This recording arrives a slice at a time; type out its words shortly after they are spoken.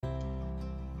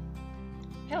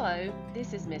Hello,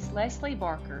 this is Miss Leslie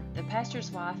Barker, the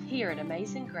pastor's wife here at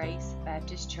Amazing Grace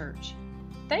Baptist Church.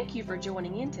 Thank you for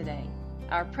joining in today.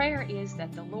 Our prayer is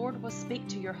that the Lord will speak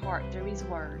to your heart through His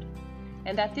Word,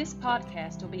 and that this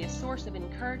podcast will be a source of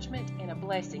encouragement and a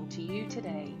blessing to you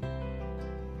today.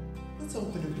 Let's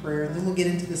open in prayer, and then we'll get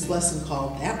into this lesson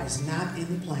called That Was Not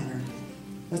in the Planner.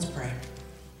 Let's pray.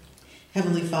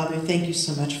 Heavenly Father, thank you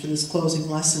so much for this closing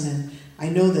lesson, and I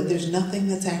know that there's nothing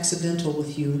that's accidental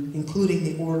with you, including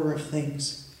the order of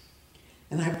things.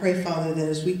 And I pray, Father, that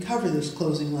as we cover this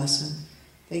closing lesson,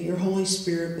 that your Holy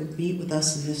Spirit would meet with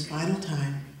us in this final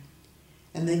time,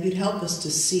 and that you'd help us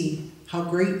to see how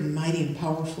great and mighty and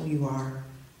powerful you are,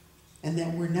 and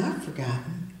that we're not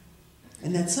forgotten,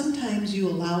 and that sometimes you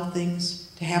allow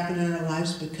things to happen in our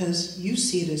lives because you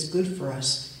see it as good for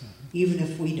us, even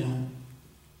if we don't.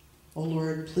 Oh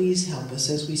Lord, please help us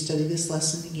as we study this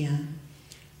lesson again.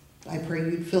 I pray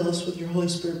you'd fill us with your Holy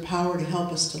Spirit power to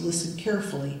help us to listen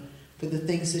carefully for the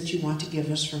things that you want to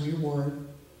give us from your word.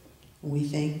 And we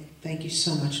thank you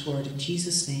so much, Lord, in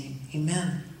Jesus' name,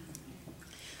 amen.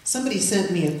 Somebody sent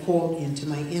me a quote into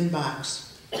my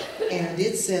inbox, and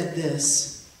it said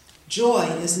this: "Joy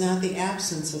is not the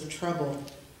absence of trouble,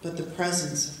 but the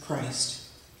presence of Christ."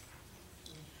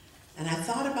 And I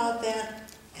thought about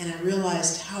that, and I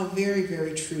realized how very,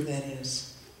 very true that is.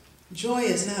 Joy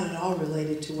is not at all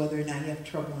related to whether or not you have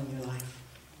trouble in your life.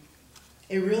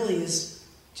 It really is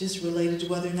just related to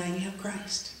whether or not you have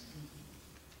Christ.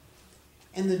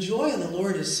 And the joy of the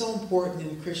Lord is so important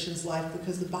in a Christian's life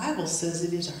because the Bible says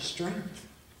it is our strength.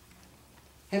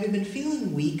 Have you been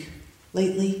feeling weak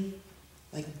lately?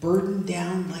 Like burdened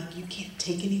down, like you can't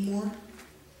take anymore?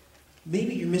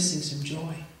 Maybe you're missing some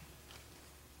joy.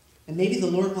 And maybe the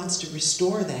Lord wants to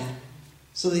restore that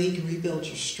so that He can rebuild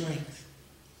your strength.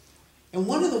 And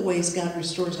one of the ways God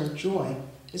restores our joy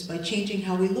is by changing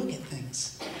how we look at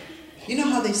things. You know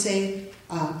how they say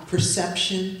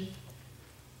perception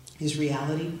is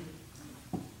reality?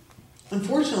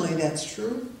 Unfortunately, that's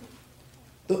true.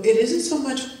 But it isn't so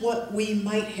much what we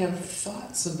might have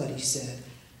thought somebody said.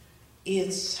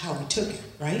 It's how we took it,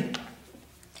 right?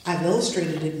 I've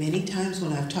illustrated it many times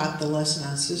when I've taught the lesson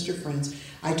on Sister Friends.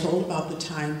 I told about the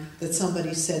time that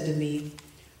somebody said to me,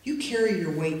 "You carry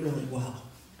your weight really well."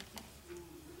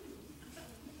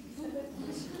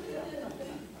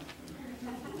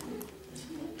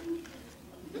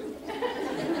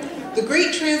 The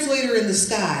great translator in the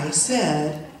sky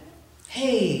said,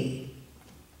 "Hey,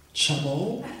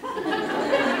 Chubbo,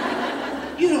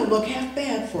 you don't look half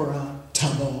bad for a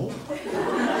Tubbo."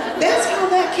 That's how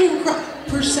that came across.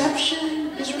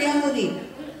 Perception is reality.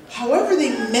 However they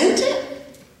meant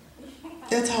it,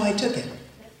 that's how I took it.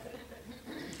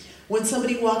 When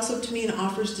somebody walks up to me and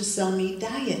offers to sell me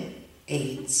diet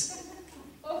aids,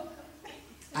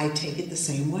 I take it the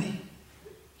same way.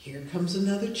 Here comes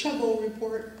another Chubbo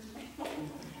report.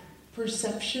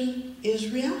 Perception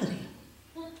is reality.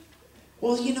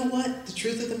 Well, you know what? The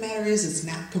truth of the matter is it's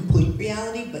not complete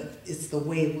reality, but it's the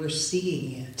way we're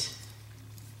seeing it.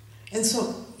 And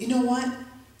so, you know what?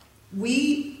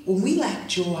 When we lack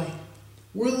joy,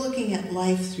 we're looking at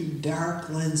life through dark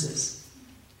lenses.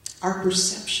 Our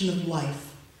perception of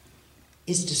life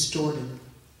is distorted.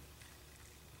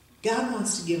 God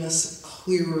wants to give us a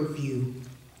clearer view.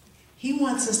 He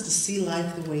wants us to see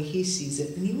life the way He sees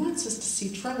it, and He wants us to see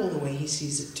trouble the way He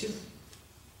sees it too.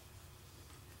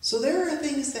 So there are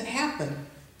things that happen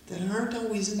that aren't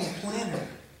always in the planner.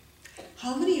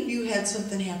 How many of you had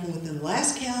something happen within the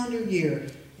last calendar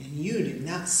year and you did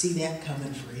not see that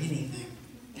coming for anything?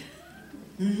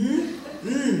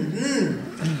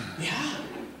 Yeah.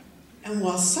 And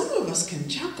while some of us can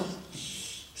chuckle,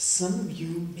 some of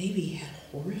you maybe had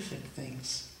horrific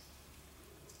things.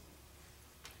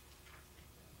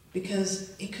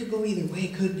 Because it could go either way,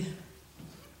 couldn't it?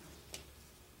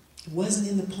 It wasn't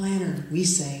in the planner, we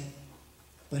say,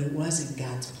 but it was in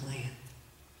God's plan.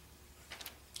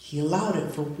 He allowed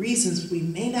it for reasons we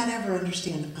may not ever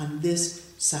understand on this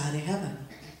side of heaven.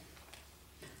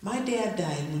 My dad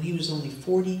died when he was only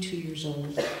 42 years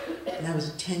old, and I was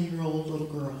a 10-year-old little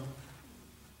girl.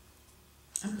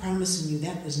 I'm promising you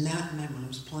that was not in my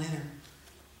mom's planner.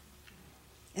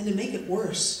 And to make it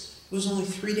worse, it was only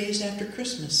 3 days after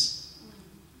Christmas.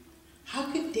 How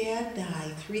could Dad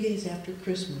die 3 days after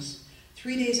Christmas?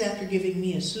 3 days after giving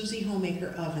me a Susie Homemaker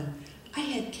oven. I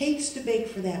had cakes to bake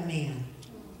for that man.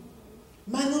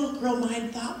 My little girl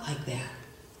mind thought like that.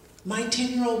 My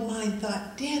 10-year-old mind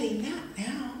thought, "Daddy, not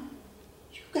now.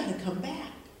 You've got to come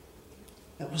back."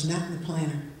 That was not in the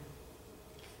planner.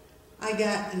 I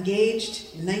got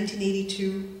engaged in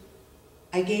 1982.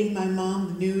 I gave my mom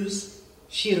the news.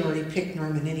 She had already picked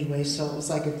Norman anyway, so it was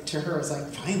like, to her, it was like,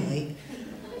 finally.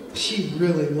 She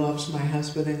really loves my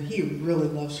husband, and he really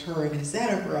loves her, and is that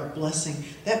ever a blessing?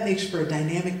 That makes for a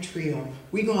dynamic trio.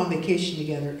 We go on vacation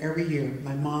together every year,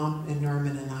 my mom and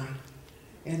Norman and I.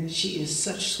 And she is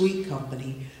such sweet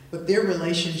company, but their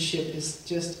relationship is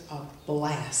just a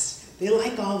blast. They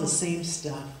like all the same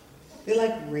stuff. They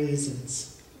like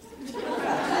raisins.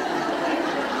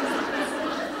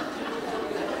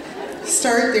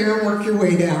 Start there and work your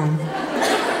way down.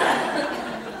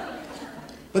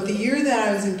 But the year that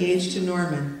I was engaged to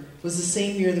Norman was the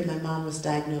same year that my mom was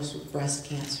diagnosed with breast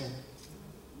cancer.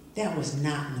 That was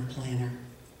not in the planner.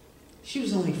 She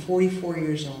was only 44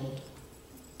 years old.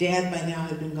 Dad by now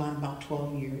had been gone about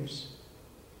 12 years.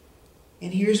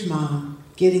 And here's Mom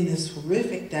getting this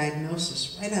horrific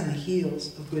diagnosis right on the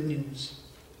heels of good news.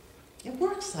 It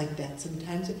works like that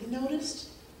sometimes, have you noticed?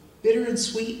 Bitter and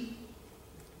sweet.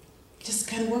 It just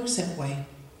kind of works that way.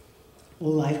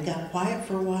 Well, life got quiet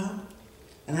for a while.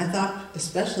 And I thought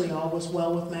especially all was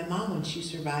well with my mom when she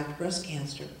survived breast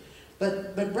cancer.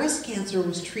 But breast cancer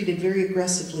was treated very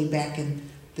aggressively back in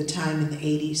the time in the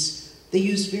 80s. They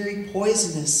used very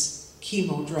poisonous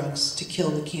chemo drugs to kill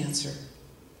the cancer.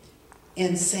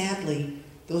 And sadly,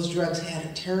 those drugs had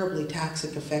a terribly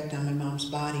toxic effect on my mom's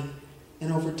body.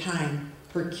 And over time,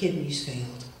 her kidneys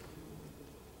failed.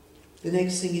 The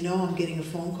next thing you know, I'm getting a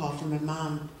phone call from my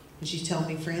mom, and she's telling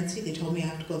me, Francie, they told me I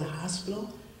have to go to the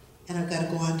hospital, and I've got to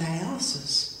go on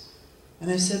dialysis.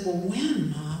 And I said, well,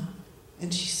 when, Mom?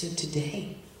 And she said,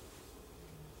 today.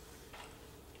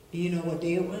 And you know what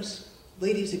day it was?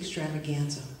 Ladies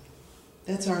Extravaganza.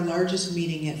 That's our largest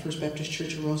meeting at First Baptist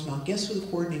Church of Rosemount. Guess who the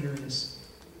coordinator is?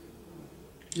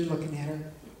 You're looking at her.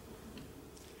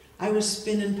 I was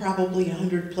spinning probably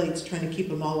 100 plates trying to keep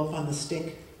them all up on the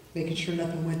stick, making sure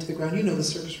nothing went to the ground. You know the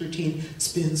service routine,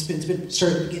 spin, spin, spin,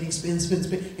 start at the beginning, spin, spin,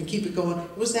 spin, and keep it going.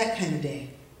 It was that kind of day.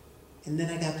 And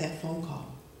then I got that phone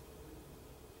call.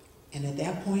 And at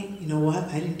that point, you know what?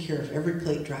 I didn't care if every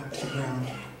plate dropped to the ground.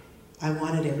 I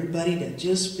wanted everybody to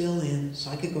just fill in so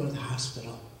I could go to the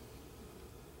hospital.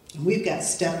 And we've got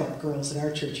step-up girls at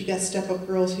our church. You got step-up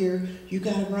girls here? You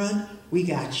got to run? We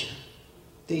got you.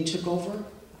 They took over.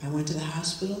 I went to the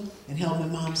hospital and held my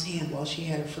mom's hand while she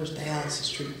had her first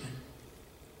dialysis treatment.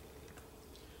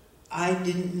 I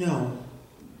didn't know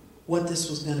what this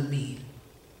was going to mean,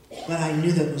 but I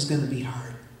knew that it was going to be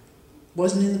hard.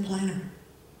 Wasn't in the planner.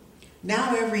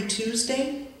 Now every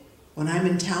Tuesday, when I'm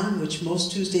in town, which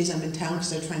most Tuesdays I'm in town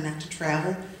because I try not to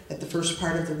travel at the first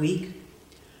part of the week,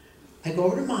 I go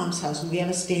over to Mom's house and we have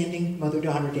a standing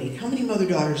mother-daughter date. How many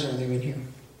mother-daughters are there in here?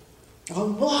 A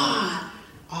lot.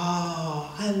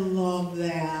 Oh, I love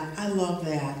that. I love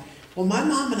that. Well, my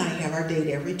mom and I have our date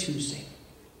every Tuesday.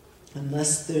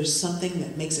 Unless there's something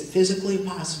that makes it physically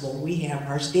impossible, we have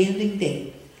our standing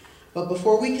date. But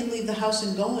before we can leave the house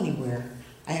and go anywhere,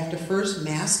 I have to first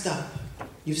mask up.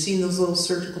 You've seen those little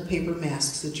surgical paper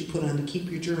masks that you put on to keep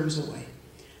your germs away.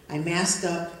 I mask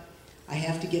up. I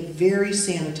have to get very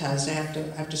sanitized. I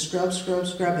have to scrub,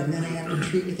 and then I have to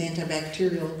treat with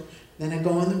antibacterial. Then I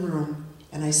go in the room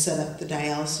and I set up the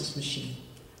dialysis machine.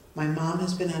 My mom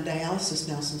has been on dialysis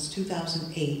now since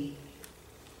 2008.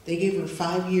 They gave her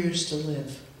 5 years to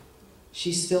live.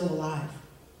 She's still alive.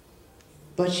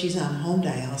 But she's on home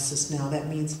dialysis now. That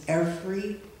means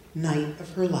every night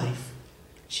of her life,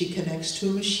 she connects to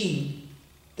a machine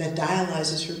that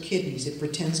dialyzes her kidneys. It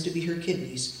pretends to be her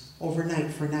kidneys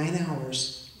overnight for 9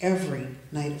 hours every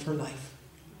night of her life.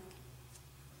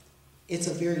 It's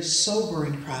a very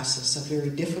sobering process, a very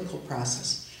difficult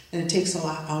process, and it takes a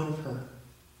lot out of her.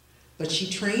 But she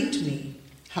trained me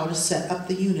how to set up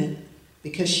the unit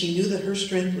because she knew that her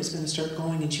strength was going to start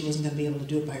going and she wasn't going to be able to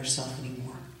do it by herself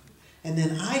anymore. And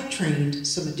then I trained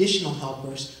some additional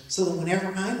helpers so that whenever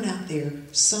I'm not there,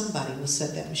 somebody will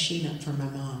set that machine up for my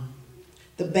mom.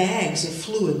 The bags of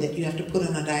fluid that you have to put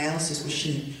on a dialysis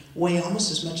machine weigh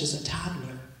almost as much as a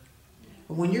toddler.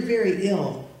 And when you're very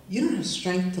ill, you don't have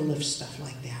strength to lift stuff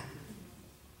like that.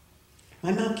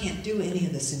 My mom can't do any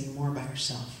of this anymore by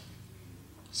herself.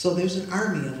 So there's an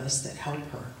army of us that help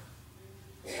her.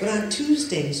 But on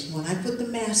Tuesdays, when I put the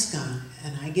mask on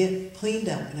and I get cleaned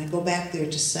up and I go back there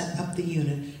to set up the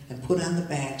unit and put on the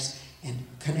bags and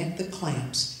connect the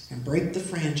clamps and break the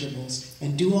frangibles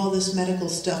and do all this medical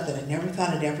stuff that I never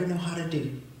thought I'd ever know how to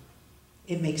do,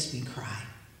 it makes me cry.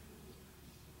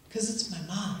 Because it's my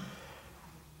mom.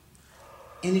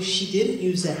 And if she didn't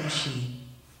use that machine,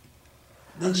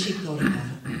 then she'd go to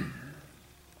heaven.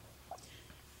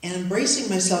 And I'm bracing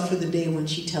myself for the day when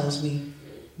she tells me,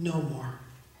 no more.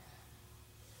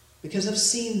 Because I've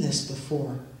seen this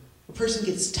before. A person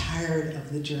gets tired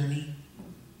of the journey.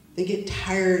 They get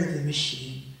tired of the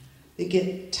machine. They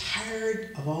get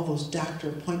tired of all those doctor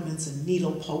appointments and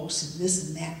needle pokes and this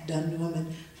and that done to them,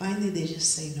 and finally they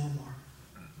just say no more.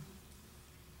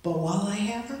 But while I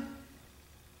have her,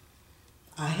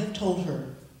 I have told her,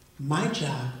 my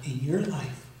job in your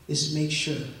life is to make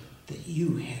sure that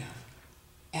you have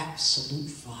absolute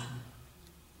fun.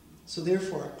 So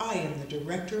therefore, I am the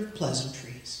director of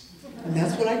pleasantries. And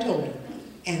that's what I told her.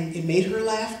 And it made her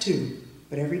laugh too.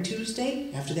 But every Tuesday,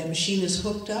 after that machine is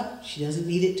hooked up, she doesn't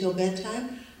need it till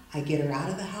bedtime, I get her out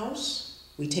of the house.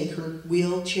 We take her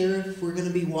wheelchair if we're going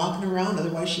to be walking around.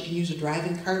 Otherwise, she can use a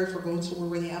driving cart if we're going somewhere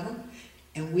where they have them.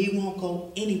 And we won't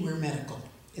go anywhere medical.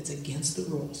 It's against the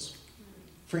rules.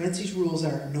 Francie's rules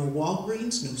are no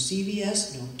Walgreens, no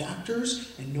CVS, no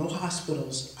doctors, and no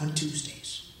hospitals on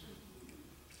Tuesdays.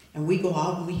 And we go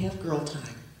out and we have girl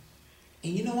time.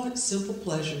 And you know what? Simple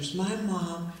pleasures. My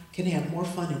mom can have more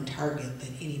fun in Target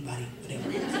than anybody would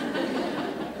ever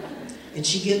have. And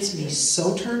she gets me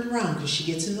so turned around because she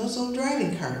gets in those little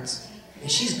driving carts.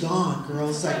 And she's gone, girl.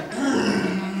 It's like,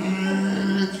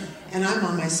 and I'm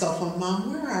on my cell phone.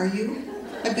 Mom, where are you?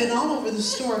 I've been all over the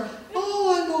store.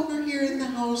 Oh, I'm over here in the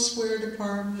houseware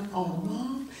department. Oh,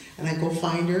 Mom. And I go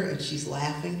find her, and she's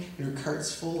laughing, and her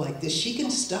cart's full like this. She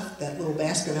can stuff that little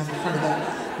basket on the front of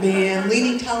that. Man,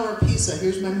 Leaning Tower of Pisa.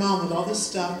 Here's my mom with all this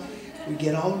stuff. We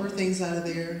get all of her things out of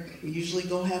there. We usually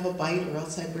go have a bite, or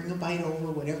else I bring a bite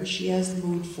over, whatever she has the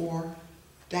mood for.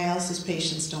 Dialysis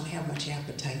patients don't have much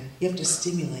appetite. You have to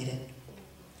stimulate it.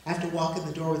 I have to walk in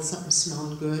the door with something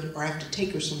smelling good, or I have to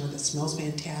take her somewhere that smells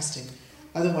fantastic.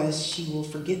 Otherwise, she will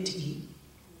forget to eat.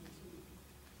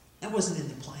 That wasn't in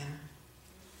the planner.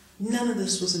 None of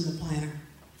this was in the planner.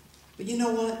 But you know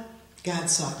what?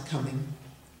 God saw it coming.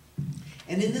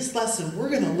 And in this lesson, we're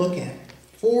going to look at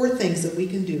 4 things that we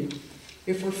can do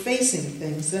if we're facing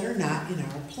things that are not in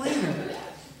our planner.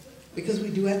 Because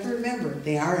we do have to remember,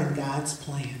 they are in God's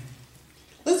plan.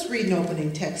 Let's read an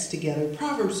opening text together.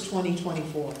 Proverbs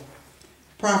 20:24.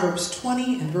 Proverbs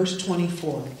 20 and verse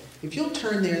 24. If you'll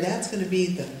turn there, that's going to be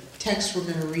the text we're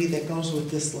going to read that goes with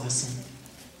this lesson.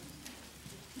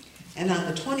 And on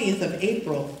the 20th of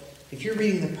April, if you're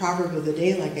reading the proverb of the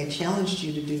day like I challenged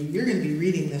you to do, you're going to be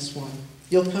reading this one.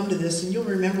 You'll come to this and you'll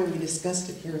remember we discussed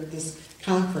it here at this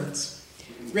conference.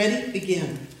 Ready?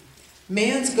 Begin.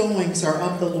 Man's goings are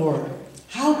of the Lord.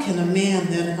 How can a man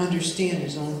then understand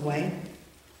his own way?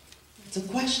 It's a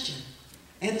question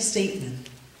and a statement.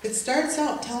 It starts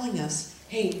out telling us,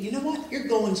 hey, you know what? Your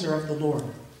goings are of the Lord.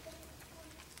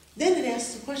 Then it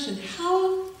asks the question,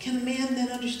 how can a man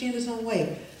then understand his own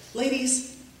way?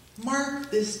 Ladies,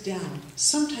 mark this down.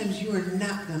 Sometimes you are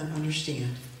not going to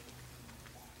understand.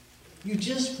 You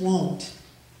just won't.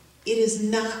 It is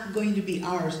not going to be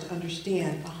ours to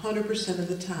understand 100% of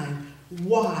the time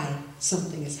why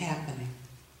something is happening.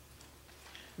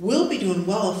 We'll be doing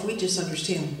well if we just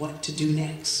understand what to do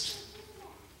next.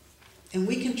 And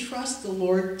we can trust the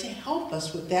Lord to help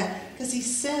us with that, because he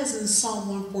says in Psalm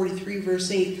 143,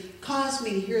 verse 8, cause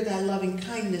me to hear thy loving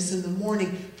kindness in the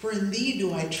morning, for in thee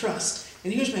do I trust.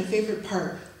 And here's my favorite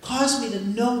part. Cause me to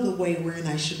know the way wherein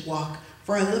I should walk,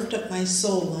 for I lift up my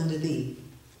soul unto thee.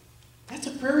 That's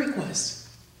a prayer request.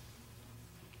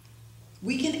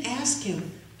 We can ask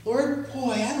him, Lord,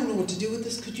 boy, I don't know what to do with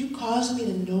this. Could you cause me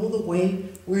to know the way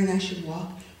wherein I should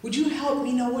walk? Would you help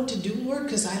me know what to do, Lord?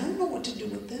 Because I don't know what to do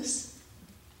with this.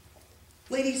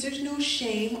 Ladies, there's no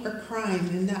shame or crime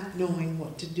in not knowing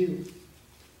what to do.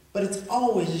 But it's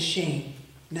always a shame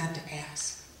not to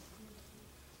ask.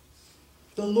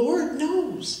 The Lord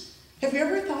knows. Have you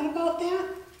ever thought about that?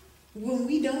 When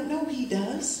we don't know, he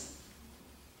does.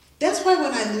 That's why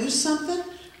when I lose something,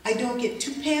 I don't get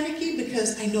too panicky,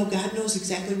 because I know God knows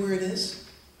exactly where it is.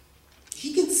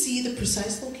 He can see the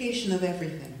precise location of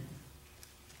everything.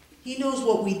 He knows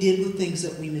what we did with things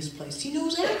that we misplaced. He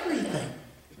knows everything.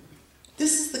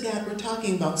 This is the God we're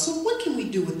talking about. So what can we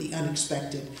do with the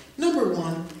unexpected? Number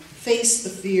 1, face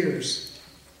the fears.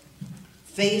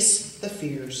 Face the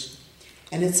fears.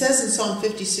 And it says in Psalm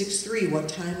 56:3, what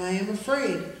time I am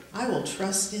afraid, I will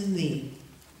trust in thee.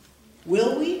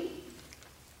 Will we?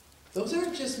 Those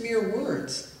aren't just mere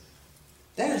words.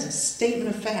 That is a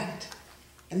statement of fact.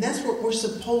 And that's what we're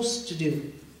supposed to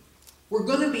do. We're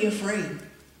going to be afraid.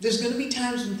 There's going to be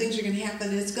times when things are going to happen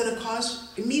and it's going to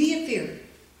cause immediate fear.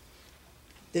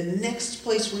 The next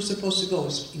place we're supposed to go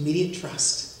is immediate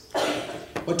trust.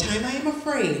 What time I am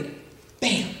afraid,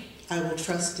 bam, I will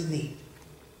trust in thee.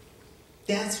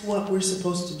 That's what we're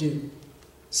supposed to do.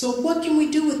 So what can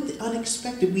we do with the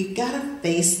unexpected? We've got to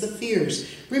face the fears.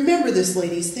 Remember this,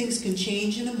 ladies, things can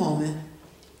change in a moment,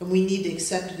 and we need to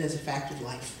accept it as a fact of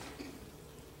life.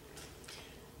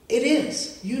 It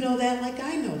is. You know that like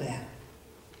I know that.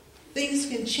 Things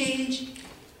can change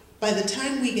by the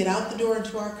time we get out the door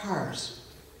into our cars.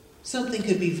 Something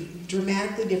could be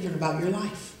dramatically different about your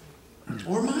life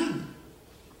or mine.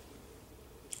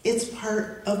 It's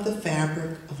part of the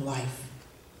fabric of life.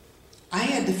 I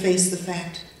had to face the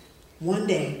fact one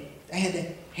day I had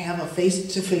to have a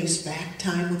face-to-face back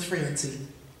time with Francie,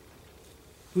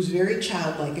 who's very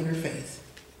childlike in her faith.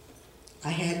 I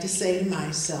had to say to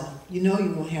myself, you know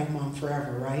you won't have Mom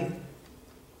forever, right?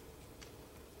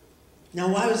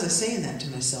 Now, why was I saying that to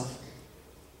myself?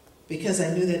 Because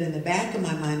I knew that in the back of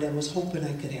my mind I was hoping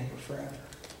I could have her forever.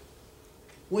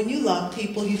 When you love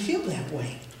people, you feel that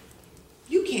way.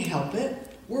 You can't help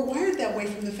it. We're wired that way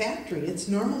from the factory. It's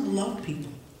normal to love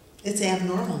people. It's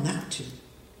abnormal not to.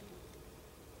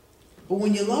 But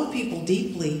when you love people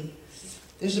deeply,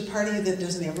 there's a part of you that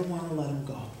doesn't ever want to let them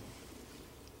go.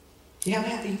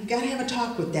 You've got to have a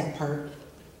talk with that part.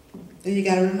 Then you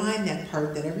got to remind that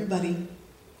part that everybody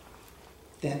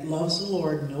that loves the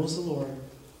Lord, knows the Lord,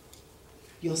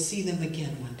 you'll see them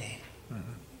again one day.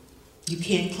 Mm-hmm. You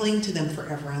can't cling to them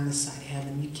forever on this side of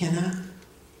heaven. You cannot.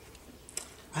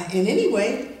 And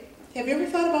anyway, have you ever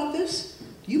thought about this?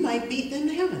 You might beat them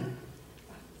to heaven.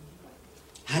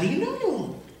 How do you know you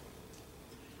won't?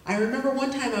 I remember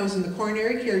one time I was in the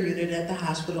coronary care unit at the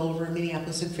hospital over in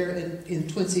Minneapolis in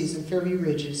Twin Cities in Fairview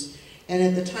Ridges. And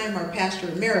at the time, our pastor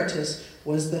emeritus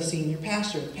was the senior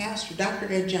pastor. Pastor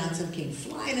Dr. Ed Johnson came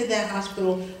flying to that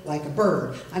hospital like a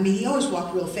bird. I mean, he always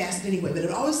walked real fast anyway, but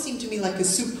it always seemed to me like his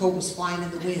suit coat was flying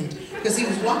in the wind because he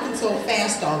was walking so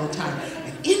fast all the time.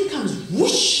 And in comes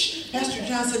whoosh, Pastor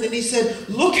Johnson, and he said,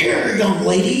 "Look here, young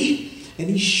lady." And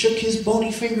he shook his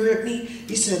bony finger at me.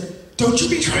 He said, "Don't you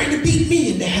be trying to beat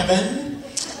me into heaven."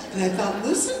 And I thought,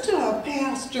 listen to a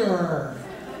pastor.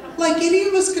 Like any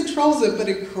of us controls it, but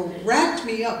it cracked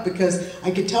me up because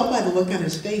I could tell by the look on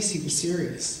his face he was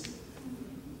serious.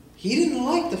 He didn't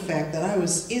like the fact that I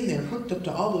was in there hooked up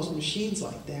to all those machines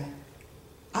like that.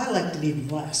 I liked it even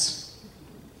less.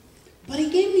 But he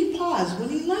gave me pause. When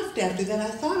he left after that, I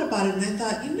thought about it and I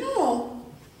thought,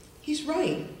 he's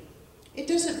right. It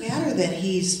doesn't matter that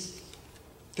he's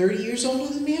 30 years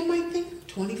older than me, I might think,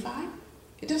 25.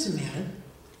 It doesn't matter.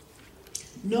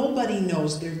 Nobody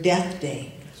knows their death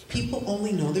day. People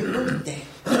only know their birthday.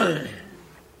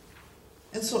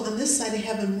 And so on this side of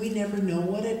heaven, we never know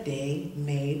what a day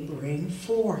may bring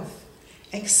forth.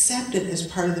 Accept it as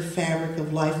part of the fabric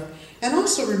of life. And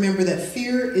also remember that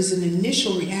fear is an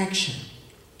initial reaction,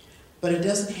 but it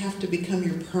doesn't have to become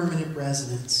your permanent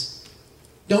residence.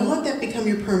 Don't let that become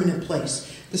your permanent place.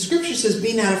 The scripture says,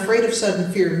 "Be not afraid of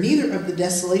sudden fear, neither of the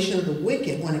desolation of the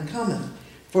wicked when it cometh.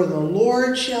 For the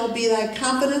Lord shall be thy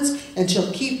confidence, and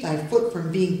shall keep thy foot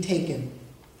from being taken."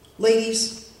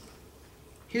 Ladies,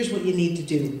 here's what you need to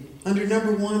do. Under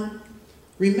number 1,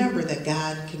 remember that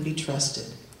God can be trusted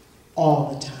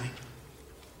all the time.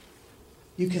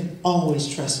 You can always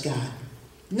trust God.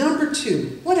 Number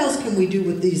 2, what else can we do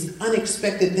with these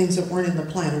unexpected things that weren't in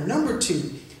the planner? Number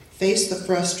 2, face the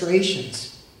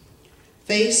frustrations.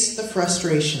 Face the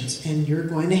frustrations, and you're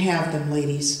going to have them,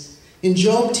 ladies. In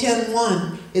Job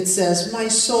 10:1, it says, "My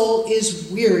soul is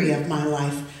weary of my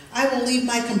life. I will leave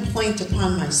my complaint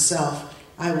upon myself.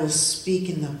 I will speak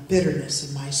in the bitterness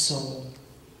of my soul."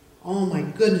 Oh my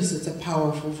goodness, it's a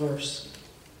powerful verse.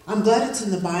 I'm glad it's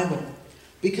in the Bible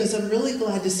because I'm really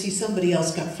glad to see somebody else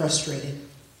got frustrated.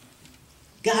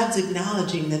 God's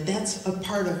acknowledging that that's a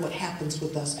part of what happens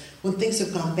with us when things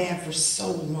have gone bad for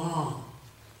so long.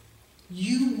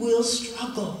 You will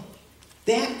struggle.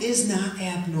 That is not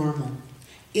abnormal.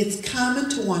 It's common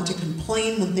to want to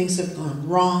complain when things have gone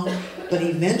wrong, but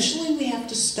eventually we have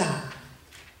to stop,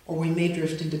 or we may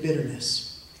drift into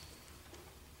bitterness.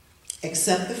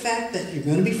 Accept the fact that you're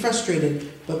going to be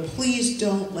frustrated, but please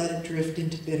don't let it drift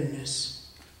into bitterness,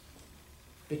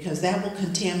 because that will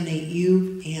contaminate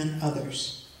you and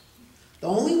others. The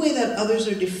only way that others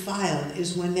are defiled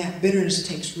is when that bitterness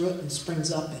takes root and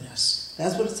springs up in us.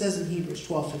 That's what it says in Hebrews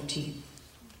 12:15.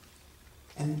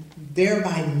 And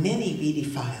thereby many be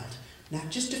defiled, not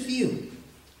just a few.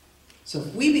 So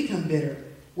if we become bitter,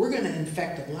 we're going to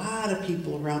infect a lot of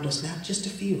people around us, not just a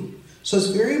few. So it's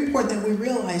very important that we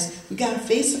realize we got to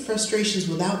face the frustrations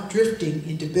without drifting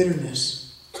into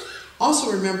bitterness.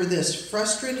 Also remember this,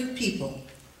 frustrated people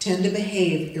tend to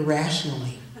behave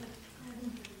irrationally.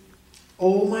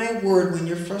 Oh my word, when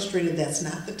you're frustrated, that's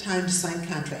not the time to sign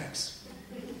contracts.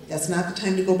 That's not the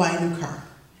time to go buy a new car.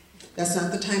 That's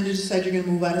not the time to decide you're going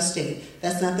to move out of state.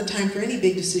 That's not the time for any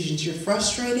big decisions. You're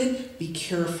frustrated, be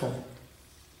careful.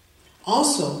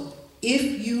 Also, if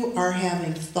you are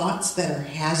having thoughts that are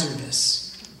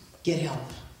hazardous, get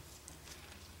help.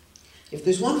 If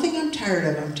there's one thing I'm tired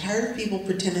of, I'm tired of people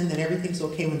pretending that everything's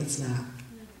okay when it's not.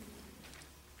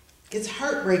 It's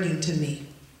heartbreaking to me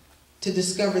to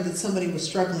discover that somebody was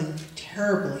struggling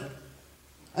terribly,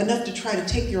 enough to try to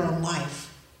take their own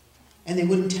life, and they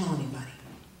wouldn't tell anybody.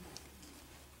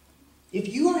 If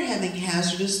you are having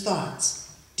hazardous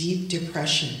thoughts, deep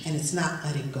depression, and it's not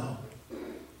letting go,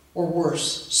 or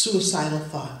worse, suicidal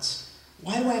thoughts,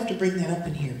 why do I have to bring that up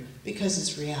in here? Because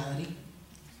it's reality.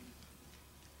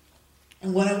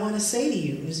 And what I want to say to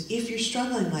you is, if you're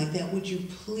struggling like that, would you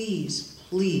please,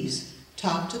 please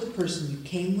talk to the person you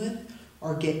came with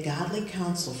or get godly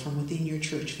counsel from within your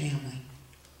church family.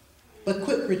 But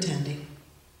quit pretending.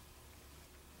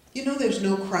 You know there's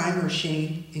no crime or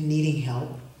shame in needing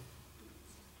help.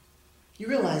 You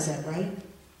realize that, right?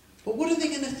 But what are they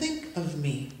going to think of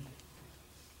me?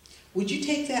 Would you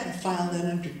take that and file that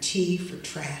under T for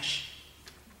trash?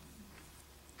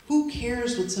 Who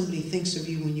cares what somebody thinks of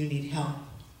you when you need help?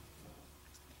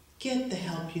 Get the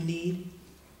help you need.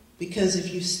 Because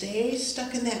if you stay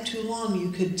stuck in that too long,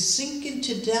 you could sink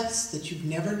into depths that you've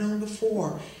never known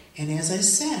before. And as I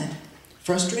said,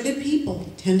 frustrated people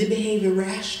tend to behave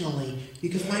irrationally. You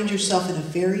can find yourself in a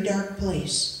very dark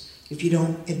place if you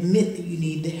don't admit that you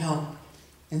need the help.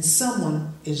 And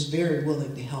someone is very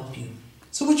willing to help you.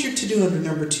 So what's your to-do under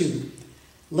number 2?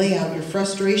 Lay out your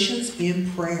frustrations in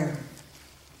prayer.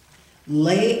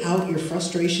 Lay out your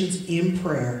frustrations in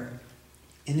prayer.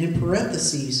 And in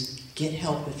parentheses, get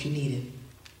help if you need it.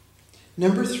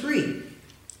 Number 3,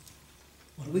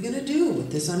 what are we going to do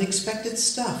with this unexpected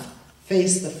stuff?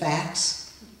 Face the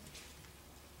facts.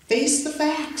 Face the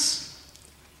facts.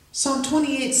 Psalm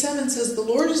 28:7 says, "The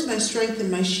Lord is my strength and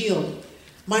my shield.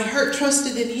 My heart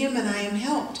trusted in him, and I am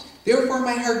helped. Therefore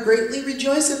my heart greatly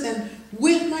rejoiceth, and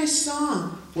with my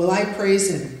song will I praise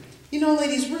him." You know,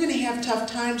 ladies, we're going to have tough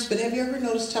times, but have you ever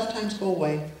noticed tough times go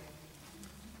away?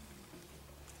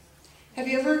 Have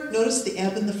you ever noticed the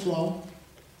ebb and the flow?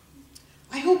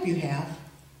 I hope you have.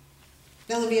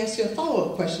 Now let me ask you a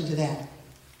follow-up question to that.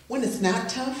 When it's not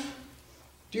tough,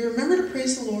 do you remember to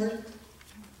praise the Lord?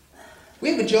 We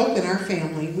have a joke in our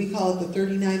family. We call it the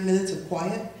 39 minutes of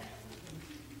quiet.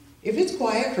 If it's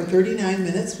quiet for 39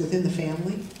 minutes within the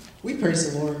family, we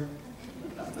praise the Lord.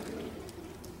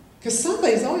 Because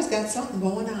somebody's always got something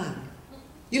going on.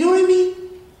 You know what I mean?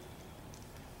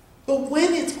 But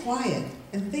when it's quiet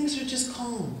and things are just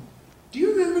calm, do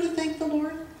you remember to thank the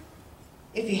Lord?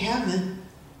 If you haven't,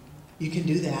 you can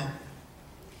do that.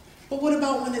 But what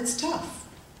about when it's tough?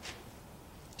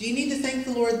 Do you need to thank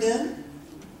the Lord then?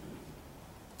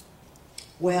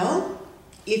 Well,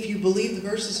 if you believe the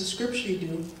verses of Scripture you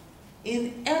do,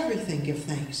 in everything give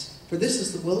thanks, for this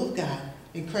is the will of God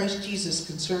in Christ Jesus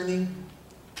concerning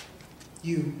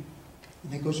you.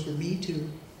 And that goes for me too.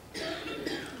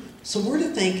 So we're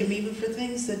to thank him even for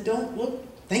things that don't look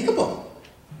thinkable.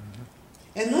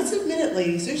 And let's admit it,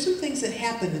 ladies, there's some things that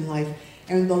happen in life,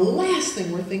 and the last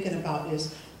thing we're thinking about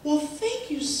is, well,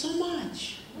 thank you so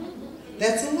much.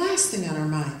 That's the last thing on our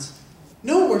minds.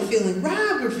 No, we're feeling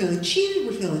robbed, we're feeling cheated,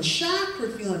 we're feeling shocked,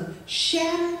 we're feeling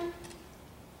shattered.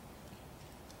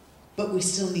 But we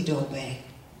still need to obey.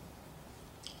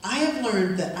 I have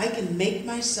learned that I can make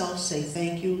myself say,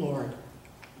 "Thank you, Lord,"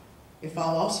 if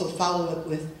I'll also follow it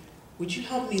with, "Would you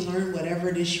help me learn whatever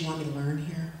it is you want me to learn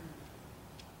here?"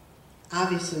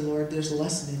 Obviously, Lord, there's a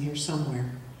lesson in here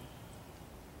somewhere.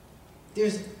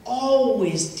 There's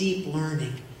always deep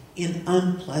learning in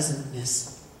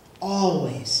unpleasantness.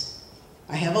 Always.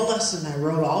 I have a lesson I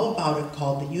wrote all about it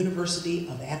called The University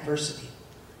of Adversity.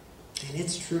 And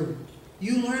it's true.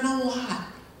 You learn a lot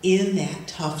in that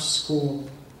tough school.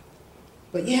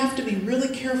 But you have to be really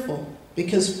careful,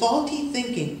 because faulty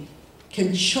thinking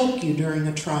can choke you during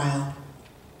a trial.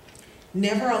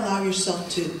 Never allow yourself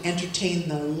to entertain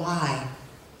the lie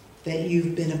that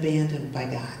you've been abandoned by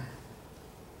God.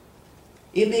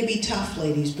 It may be tough,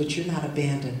 ladies, but you're not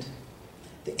abandoned.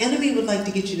 The enemy would like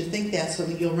to get you to think that so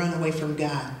that you'll run away from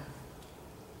God.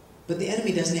 But the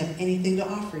enemy doesn't have anything to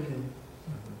offer you.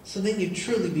 So then you'd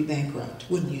truly be bankrupt,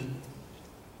 wouldn't you?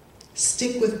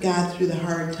 Stick with God through the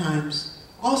hard times.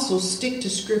 Also, stick to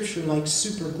Scripture like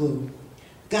super glue.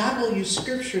 God will use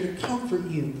Scripture to comfort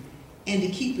you and to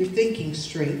keep your thinking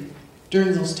straight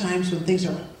during those times when things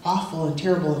are awful and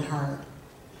terrible and hard.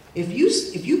 If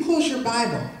you close your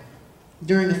Bible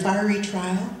during a fiery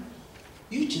trial,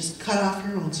 you just cut off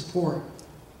your own support.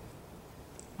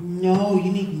 No,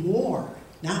 you need more,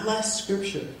 not less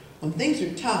Scripture. When things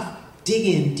are tough, dig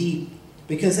in deep,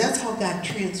 because that's how God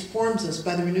transforms us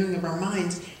by the renewing of our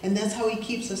minds, and that's how he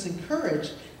keeps us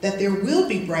encouraged that there will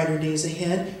be brighter days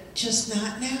ahead, just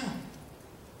not now.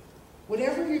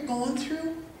 Whatever you're going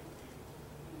through,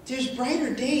 There's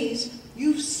brighter days.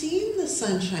 You've seen the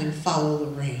sunshine follow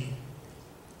the rain.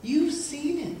 You've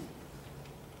seen it.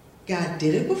 God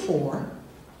did it before.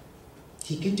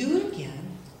 He can do it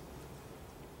again.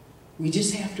 We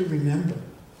just have to remember.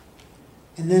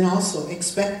 And then also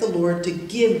expect the Lord to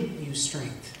give you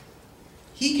strength.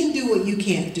 He can do what you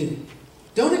can't do.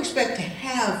 Don't expect to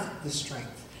have the strength.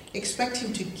 Expect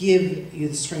him to give you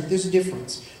the strength. There's a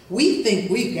difference. We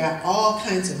think we've got all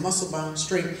kinds of muscle-bound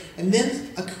strength, and then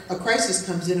a crisis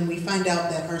comes in and we find out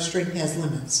that our strength has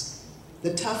limits.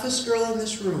 The toughest girl in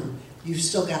this room, you've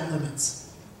still got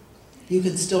limits. You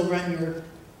can still run your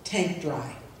tank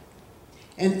dry.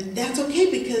 And that's okay,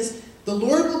 because the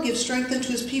Lord will give strength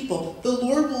unto his people. The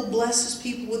Lord will bless his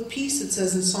people with peace, it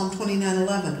says in Psalm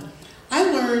 29:11. I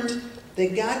learned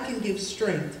that God can give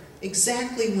strength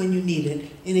exactly when you need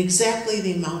it, in exactly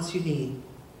the amounts you need.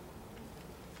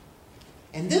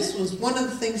 And this was one of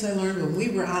the things I learned when we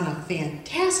were on a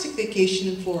fantastic vacation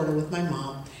in Florida with my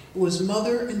mom. It was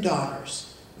mother and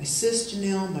daughters. My sis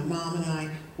Janelle, my mom, and I,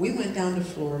 we went down to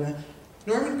Florida.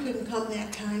 Norman couldn't come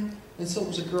that time, and so it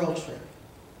was a girl trip.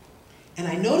 And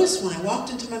I noticed when I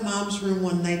walked into my mom's room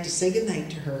one night to say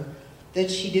goodnight to her that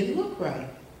she didn't look right.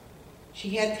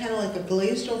 She had kind of like a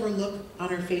glazed over look on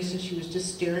her face, and she was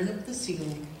just staring up at the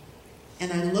ceiling.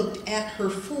 And I looked at her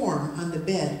form on the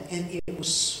bed, and it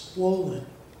was swollen,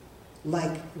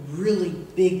 like really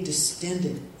big,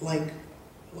 distended, like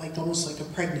almost like a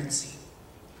pregnancy.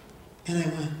 And I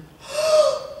went,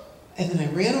 oh! And then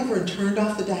I ran over and turned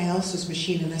off the dialysis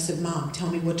machine, and I said, Mom, tell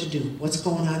me what to do. What's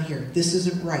going on here? This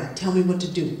isn't right. Tell me what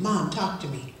to do. Mom, talk to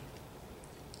me.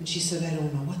 And she said, I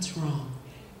don't know. What's wrong?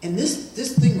 And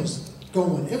this thing was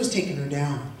going. It was taking her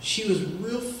down. She was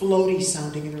real floaty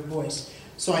sounding in her voice.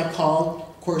 So I called.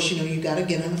 Of course, you got to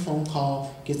get on a phone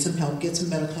call, get some help, get some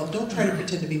medical help. Don't try to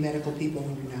pretend to be medical people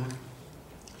when you're not.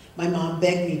 My mom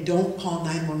begged me, don't call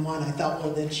 911. I thought,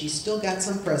 well, then she's still got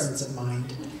some presence of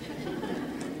mind.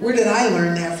 Where did I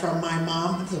learn that from? My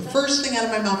mom? The first thing out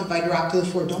of my mouth, if I drop to the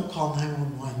floor, don't call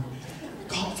 911.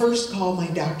 First call my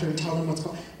doctor and tell them what's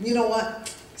going on. You know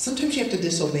what? Sometimes you have to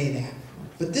disobey that.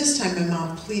 But this time my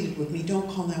mom pleaded with me, don't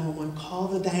call 911, call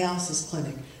the dialysis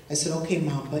clinic. I said, okay,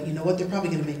 Mom, but you know what? They're probably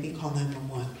going to make me call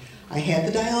 911. I had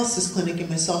the dialysis clinic in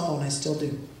my cell phone. I still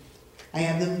do. I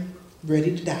have them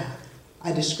ready to dial.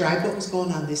 I described what was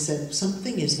going on. They said,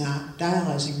 something is not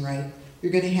dialyzing right.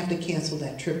 You're going to have to cancel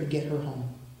that trip and get her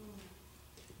home.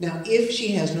 Now, if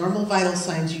she has normal vital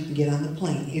signs, you can get on the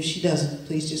plane. If she doesn't,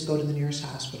 please just go to the nearest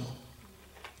hospital.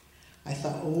 I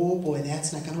thought, oh boy,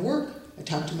 that's not going to work. I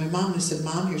talked to my mom and I said,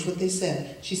 Mom, here's what they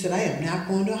said. She said, I am not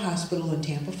going to a hospital in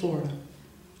Tampa, Florida.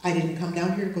 I didn't come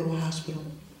down here to go to a hospital.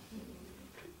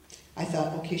 I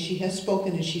thought, okay, she has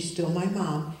spoken and she's still my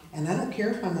mom, and I don't care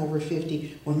if I'm over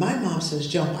 50. When my mom says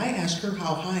jump, I ask her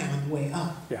how high on the way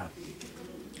up. Yeah.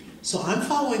 So I'm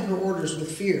following her orders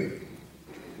with fear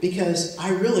because I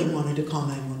really wanted to call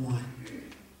 911.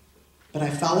 But I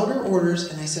followed her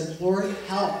orders and I said, Lord,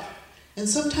 help. And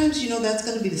sometimes, that's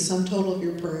going to be the sum total of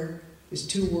your prayer is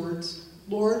 2 words.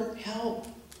 Lord, help.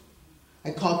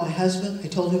 I called my husband. I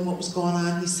told him what was going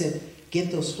on. He said,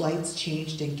 get those flights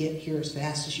changed and get here as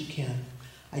fast as you can.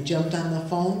 I jumped on the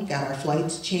phone, got our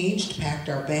flights changed, packed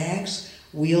our bags,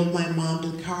 wheeled my mom to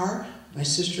the car. My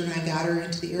sister and I got her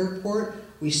into the airport.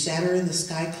 We sat her in the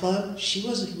Sky Club. She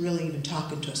wasn't really even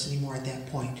talking to us anymore at that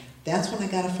point. That's when I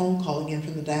got a phone call again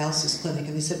from the dialysis clinic,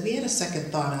 and they said, we had a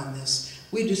second thought on this.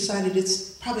 We decided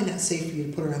it's probably not safe for you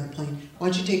to put her on the plane. Why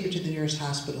don't you take her to the nearest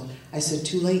hospital? I said,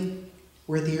 too late.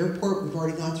 We're at the airport. We've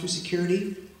already gone through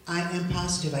security. I am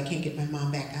positive I can't get my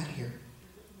mom back out of here.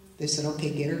 They said, okay,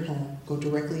 get her home. Go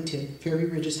directly to Ferry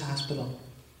Ridges Hospital.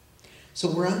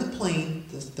 So we're on the plane.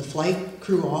 The flight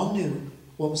crew all knew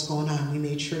what was going on. We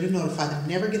made sure to notify them.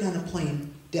 Never get on a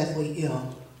plane deathly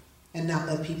ill and not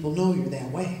let people know you're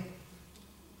that way.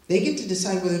 They get to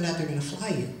decide whether or not they're going to fly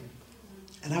you.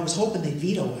 And I was hoping they'd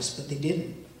veto us, but they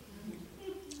didn't.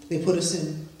 They put us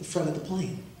in the front of the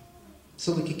plane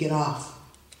so we could get off.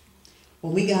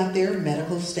 When we got there,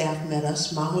 medical staff met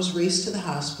us. Mom was raced to the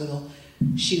hospital.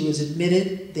 She was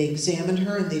admitted. They examined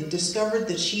her, and they discovered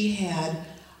that she had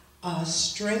a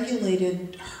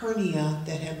strangulated hernia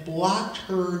that had blocked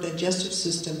her digestive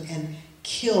system and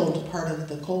killed part of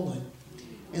the colon.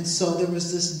 And so there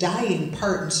was this dying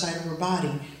part inside of her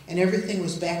body, and everything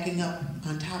was backing up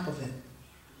on top of it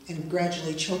and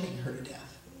gradually choking her to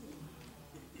death.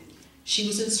 She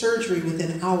was in surgery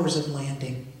within hours of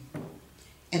landing.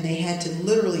 And they had to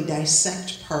literally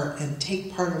dissect part and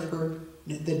take part of her,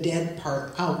 the dead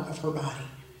part, out of her body.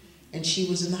 And she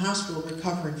was in the hospital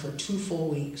recovering for 2 full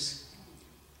weeks.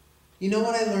 You know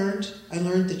what I learned? I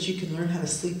learned that you can learn how to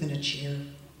sleep in a chair.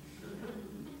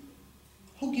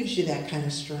 Who gives you that kind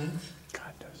of strength?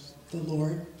 God does. The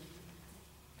Lord.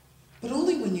 But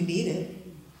only when you need it.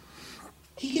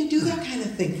 He can do that kind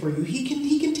of thing for you. He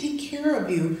can take care of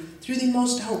you through the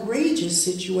most outrageous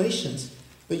situations.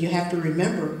 But you have to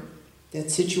remember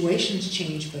that situations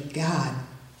change, but God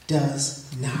does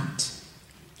not.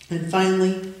 And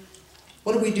finally,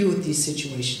 what do we do with these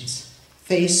situations?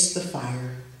 Face the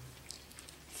fire.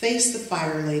 Face the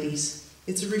fire, ladies.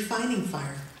 It's a refining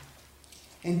fire.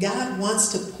 And God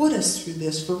wants to put us through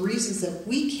this for reasons that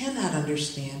we cannot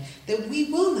understand, that we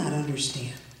will not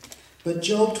understand. But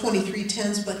Job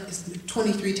 23:10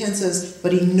 says,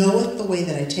 "But he knoweth the way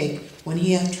that I take. When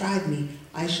he hath tried me,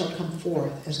 I shall come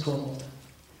forth as gold."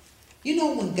 You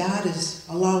know, when God is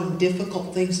allowing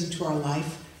difficult things into our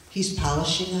life, he's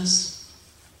polishing us.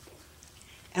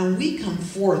 And we come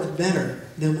forth better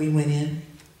than we went in.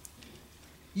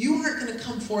 You aren't going to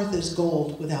come forth as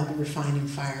gold without the refining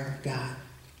fire of God.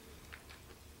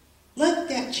 Let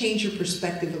that change your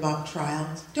perspective about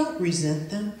trials. Don't resent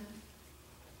them.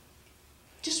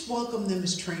 Just welcome them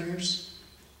as trainers.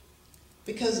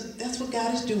 Because that's what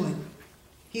God is doing.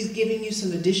 He's giving you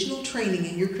some additional training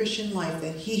in your Christian life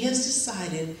that he has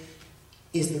decided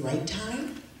is the right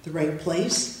time, the right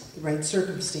place, the right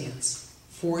circumstance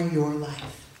for your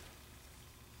life.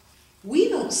 We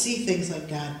don't see things like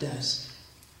God does.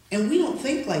 And we don't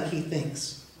think like he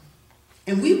thinks.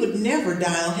 And we would never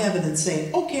dial heaven and say,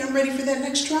 okay, I'm ready for that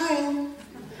next trial.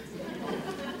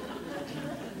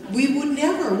 We would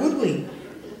never, would we?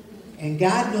 And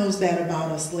God knows that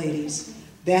about us, ladies.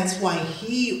 That's why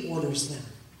he orders them.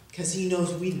 Because he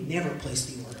knows we never place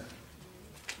the order.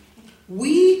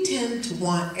 We tend to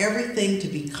want everything to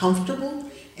be comfortable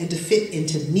and to fit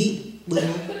into neat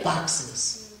little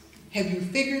boxes. Have you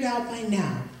figured out by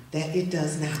now that it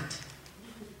does not?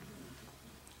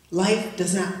 Life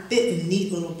does not fit in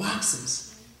neat little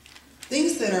boxes.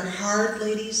 Things that are hard,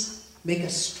 ladies, make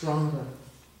us stronger.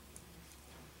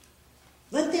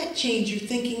 Let that change your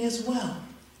thinking as well.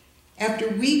 After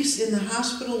weeks in the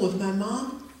hospital with my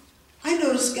mom, I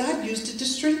noticed God used it to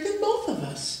strengthen both of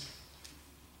us.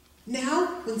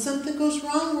 Now, when something goes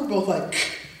wrong, we're both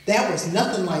like, that was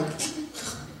nothing like,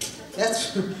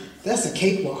 that's a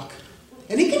cakewalk.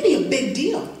 And it can be a big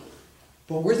deal.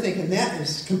 But we're thinking that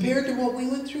is, compared to what we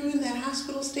went through in that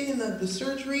hospital stay and the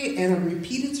surgery and a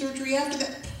repeated surgery after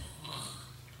that,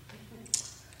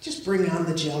 just bring on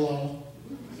the Jell-O.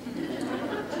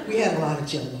 We had a lot of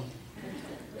Jell-O.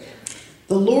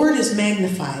 The Lord is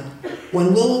magnified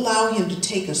when we'll allow him to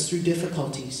take us through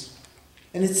difficulties.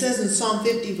 And it says in Psalm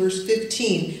 50, verse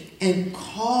 15, "And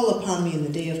call upon me in the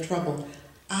day of trouble.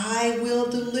 I will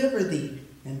deliver thee,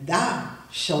 and thou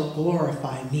shalt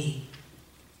glorify me."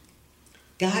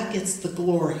 God gets the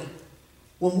glory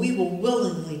when we will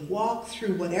willingly walk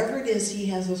through whatever it is he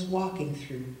has us walking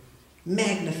through,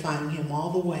 magnifying him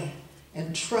all the way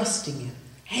and trusting him,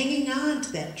 hanging on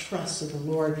to that trust of the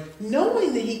Lord,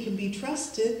 knowing that he can be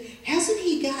trusted. Hasn't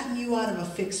he gotten you out of a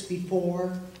fix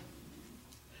before?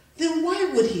 Then why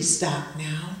would he stop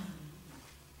now?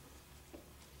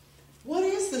 What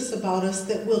is this about us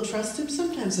that we'll trust him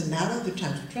sometimes and not other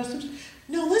times? We trust him.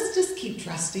 No, let's just keep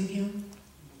trusting him.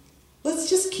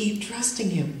 Let's just keep trusting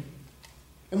him.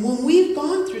 And when we've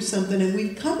gone through something and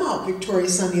we've come out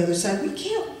victorious on the other side, we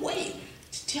can't wait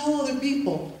to tell other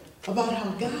people about how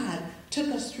God took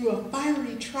us through a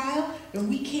fiery trial and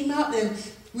we came out and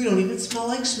we don't even smell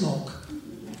like smoke.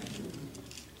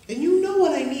 And you know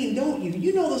what I mean, don't you?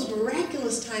 You know those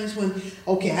miraculous times when,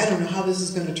 okay, I don't know how this is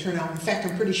going to turn out. In fact,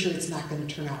 I'm pretty sure it's not going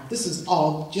to turn out. This is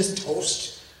all just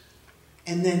toast.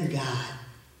 And then God.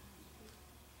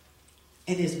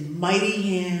 And his mighty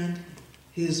hand,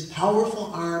 his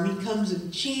powerful arm, he comes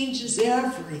and changes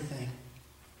everything.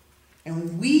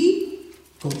 And we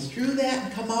go through that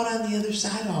and come out on the other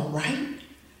side all right.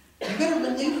 You better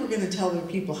believe we're going to tell other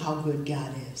people how good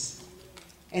God is.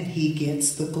 And he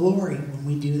gets the glory when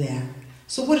we do that.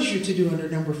 So what is your to-do under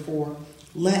number 4?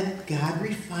 Let God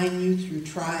refine you through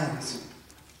trials.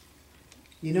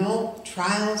 You know,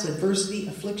 trials, adversity,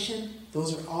 affliction,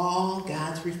 those are all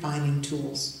God's refining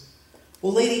tools.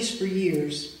 Well, ladies, for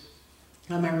years,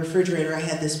 on my refrigerator, I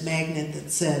had this magnet that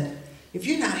said, if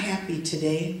you're not happy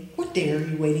today, what day are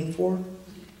you waiting for?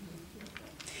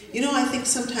 You know, I think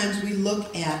sometimes we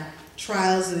look at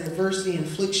trials and adversity and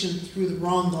affliction through the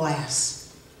wrong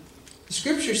glass. The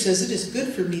scripture says, it is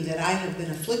good for me that I have been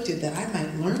afflicted, that I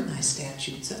might learn thy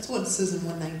statutes. That's what it says in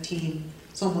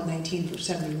Psalm 119, verse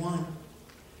 71.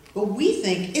 But we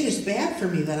think, it is bad for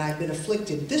me that I've been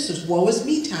afflicted. This is woe is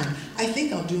me time. I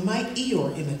think I'll do my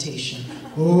Eeyore imitation.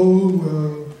 Oh,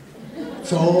 well,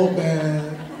 it's all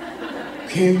bad.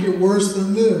 Can't get worse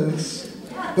than this.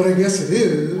 But I guess it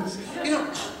is.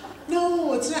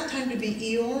 No, it's not time to be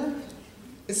Eeyore.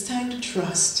 It's time to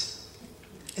trust.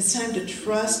 It's time to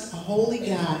trust a holy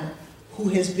God who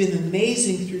has been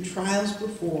amazing through trials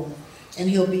before, and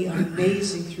he'll be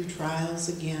amazing through trials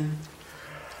again.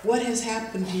 What has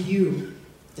happened to you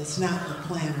that's not the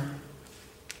planner?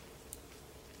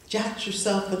 Jot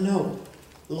yourself a note.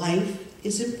 Life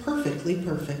is imperfectly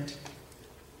perfect.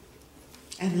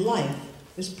 And life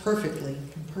is perfectly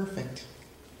imperfect.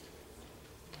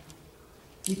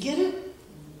 You get it?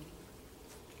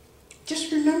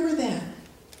 Just remember that.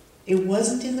 It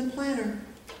wasn't in the planner,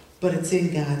 but it's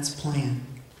in God's plan.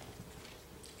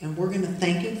 And we're going to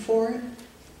thank him for it,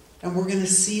 and we're going to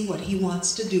see what he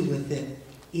wants to do with it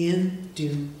in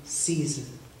due season.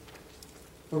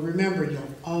 But remember,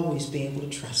 you'll always be able to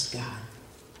trust God.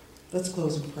 Let's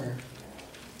close in prayer.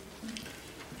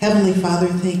 Heavenly Father,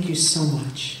 thank you so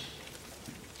much.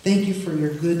 Thank you for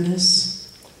your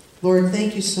goodness. Lord,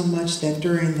 thank you so much that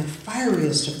during the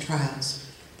fieriest of trials,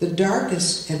 the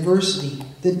darkest adversity,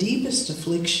 the deepest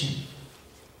affliction,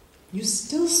 you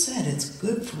still said it's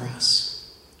good for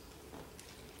us.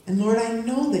 And Lord, I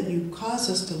know that you cause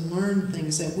us to learn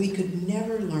things that we could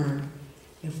never learn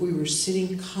if we were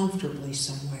sitting comfortably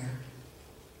somewhere.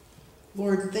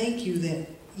 Lord, thank you that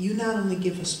you not only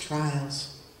give us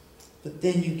trials, but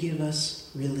then you give us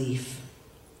relief.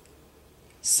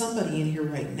 Somebody in here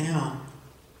right now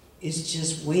is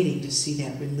just waiting to see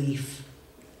that relief,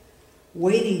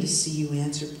 waiting to see you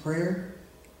answer prayer,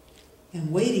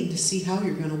 and waiting to see how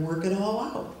you're going to work it all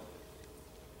out.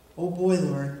 Oh boy,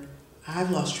 Lord,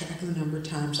 I've lost track of the number of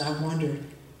times I've wondered,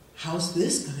 how's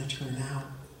this going to turn out?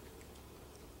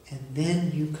 And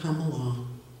then you come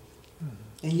along,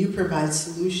 and you provide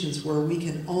solutions where we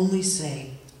can only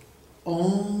say,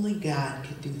 only God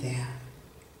could do that.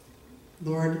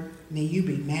 Lord, may you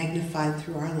be magnified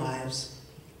through our lives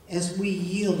as we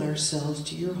yield ourselves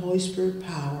to your Holy Spirit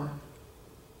power,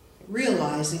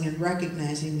 realizing and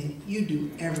recognizing that you do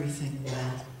everything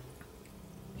well.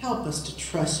 Help us to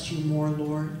trust you more,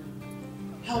 Lord.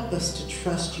 Help us to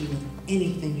trust you with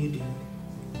anything you do.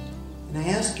 And I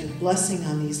ask your blessing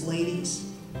on these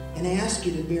ladies, and I ask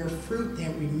you to bear fruit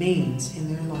that remains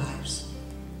in their lives.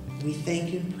 We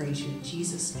thank you and praise you in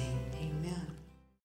Jesus' name.